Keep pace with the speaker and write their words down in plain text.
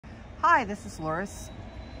Hi, this is Laura's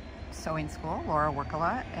Sewing School, Laura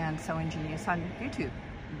Workala and Sewing Genius on YouTube.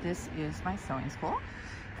 This is my sewing school,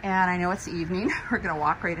 and I know it's evening. We're going to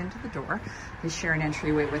walk right into the door. We share an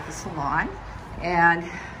entryway with the salon, and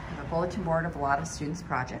have a bulletin board of a lot of students'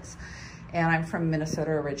 projects. And I'm from Minnesota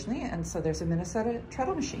originally, and so there's a Minnesota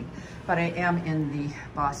treadle machine, but I am in the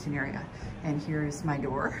Boston area. And here's my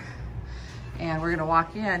door. And we're gonna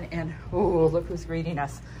walk in and, oh, look who's greeting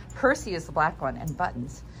us. Percy is the black one and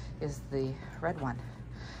Buttons is the red one.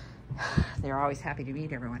 They're always happy to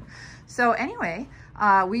meet everyone. So anyway,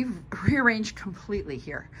 we've rearranged completely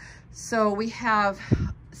here. So we have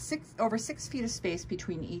over 6 feet of space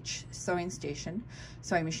between each sewing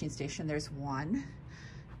machine station. There's 1,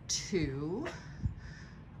 2,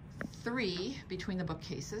 3 between the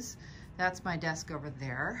bookcases. That's my desk over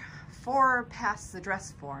there. 4 past the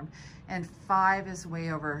dress form, and 5 is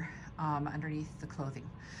way over underneath the clothing.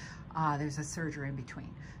 There's a serger in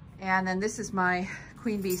between. And then this is my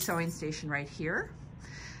Queen Bee sewing station right here.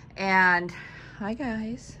 And hi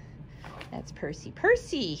guys, that's Percy.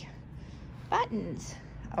 Percy! Buttons.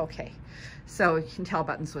 Okay, so you can tell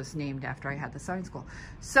Buttons was named after I had the sewing school.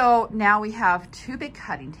 So now we have 2 big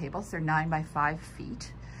cutting tables. They're 9 by 5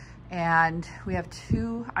 feet. And we have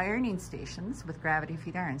 2 ironing stations with gravity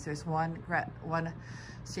feed irons. There's one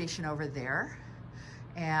station over there,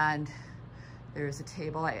 and there's a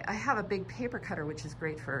table. I have a big paper cutter, which is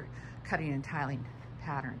great for cutting and tiling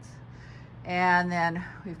patterns. And then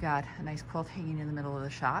we've got a nice quilt hanging in the middle of the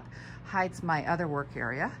shop. Hides my other work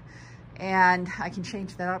area. And I can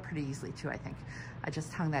change that out pretty easily too, I think. I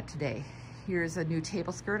just hung that today. Here's a new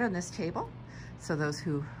table skirt on this table, so those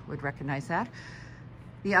who would recognize that.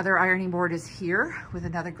 The other ironing board is here with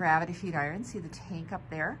another gravity feed iron. See the tank up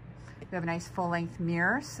there? We have a nice full-length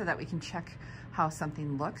mirror so that we can check how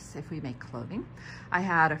something looks if we make clothing. I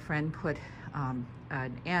had a friend put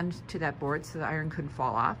an end to that board so the iron couldn't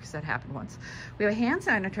fall off, because that happened once. We have hand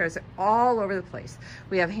sanitizer all over the place.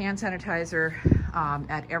 We have hand sanitizer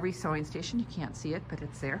at every sewing station. You can't see it, but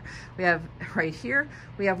it's there. We have right here.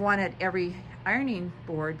 We have one at every ironing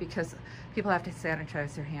board, because people have to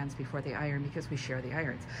sanitize their hands before they iron, because we share the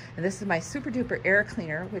irons. And this is my super duper air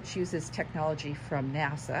cleaner, which uses technology from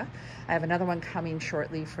NASA. I have another one coming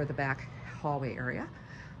shortly for the back hallway area.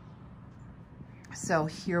 So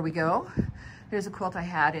here we go. There's a quilt I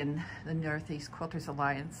had in the Northeast Quilters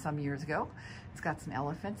Alliance some years ago. It's got some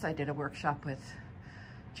elephants. I did a workshop with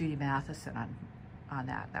Judy Matheson on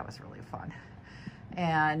that. That was really fun.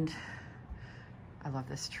 And I love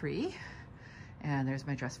this tree. And there's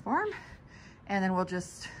my dress form. And then we'll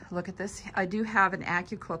just look at this. I do have an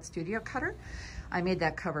AccuQuilt Studio cutter. I made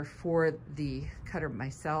that cover for the cutter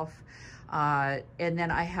myself. And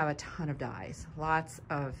then I have a ton of dies, lots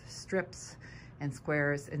of strips and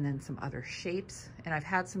squares, and then some other shapes. And I've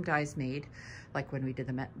had some dies made, like when we did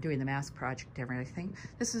doing the mask project and everything.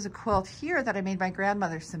 This is a quilt here that I made my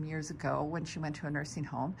grandmother some years ago when she went to a nursing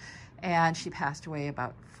home, and she passed away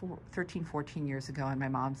about 13, 14 years ago, and my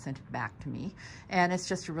mom sent it back to me. And it's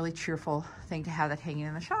just a really cheerful thing to have that hanging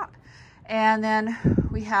in the shop. And then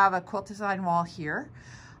we have a quilt design wall here,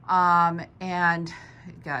 and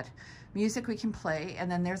we've got music we can play.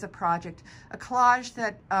 And then there's a project, a collage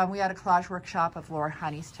that we had a collage workshop of Laura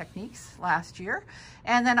Honey's techniques last year.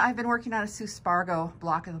 And then I've been working on a Sue Spargo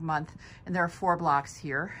block of the month, and there are 4 blocks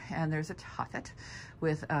here. And there's a tuffet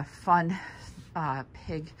with a fun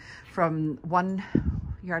pig from One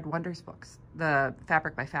Yard Wonders books, the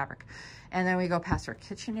Fabric by Fabric. And then we go past our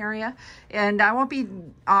kitchen area, and I won't be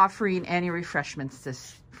offering any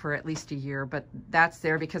refreshments for at least a year, but that's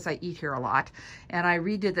there because I eat here a lot. And I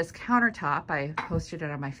redid this countertop. I posted it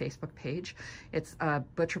on my Facebook page. It's a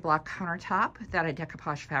butcher block countertop that I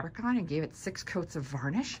decoupage fabric on and gave it 6 coats of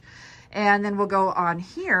varnish. And then we'll go on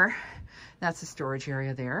here. That's the storage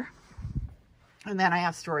area there. And then I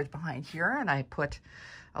have storage behind here, and I put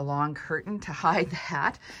a long curtain to hide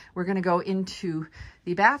that. We're going to go into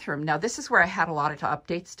the bathroom. Now, this is where I had a lot of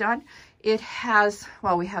updates done. It has,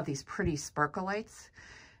 well, we have these pretty sparkle lights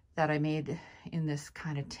that I made in this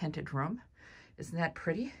kind of tinted room. Isn't that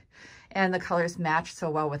pretty? And the colors match so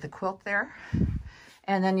well with the quilt there.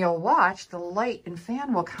 And then you'll watch the light and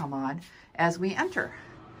fan will come on as we enter.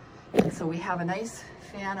 And so we have a nice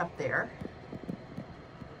fan up there.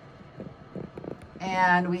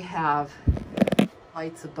 And we have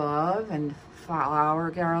lights above and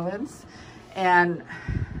flower garlands. And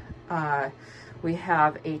we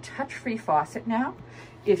have a touch-free faucet now.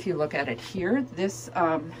 If you look at it here, this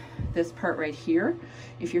part right here,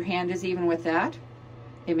 if your hand is even with that,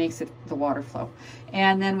 it makes the water flow.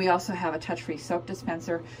 And then we also have a touch-free soap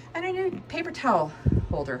dispenser and a new paper towel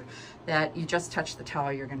holder that you just touch the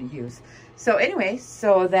towel you're going to use. So anyway,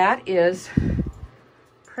 so that is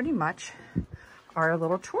pretty much our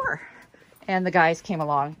little tour. And the guys came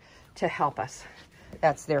along to help us.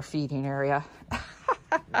 That's their feeding area.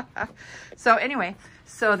 So anyway,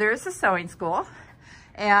 so there's the sewing school,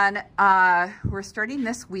 and we're starting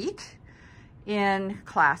this week in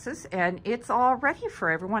classes, and it's all ready for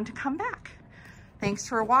everyone to come back. Thanks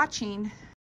for watching.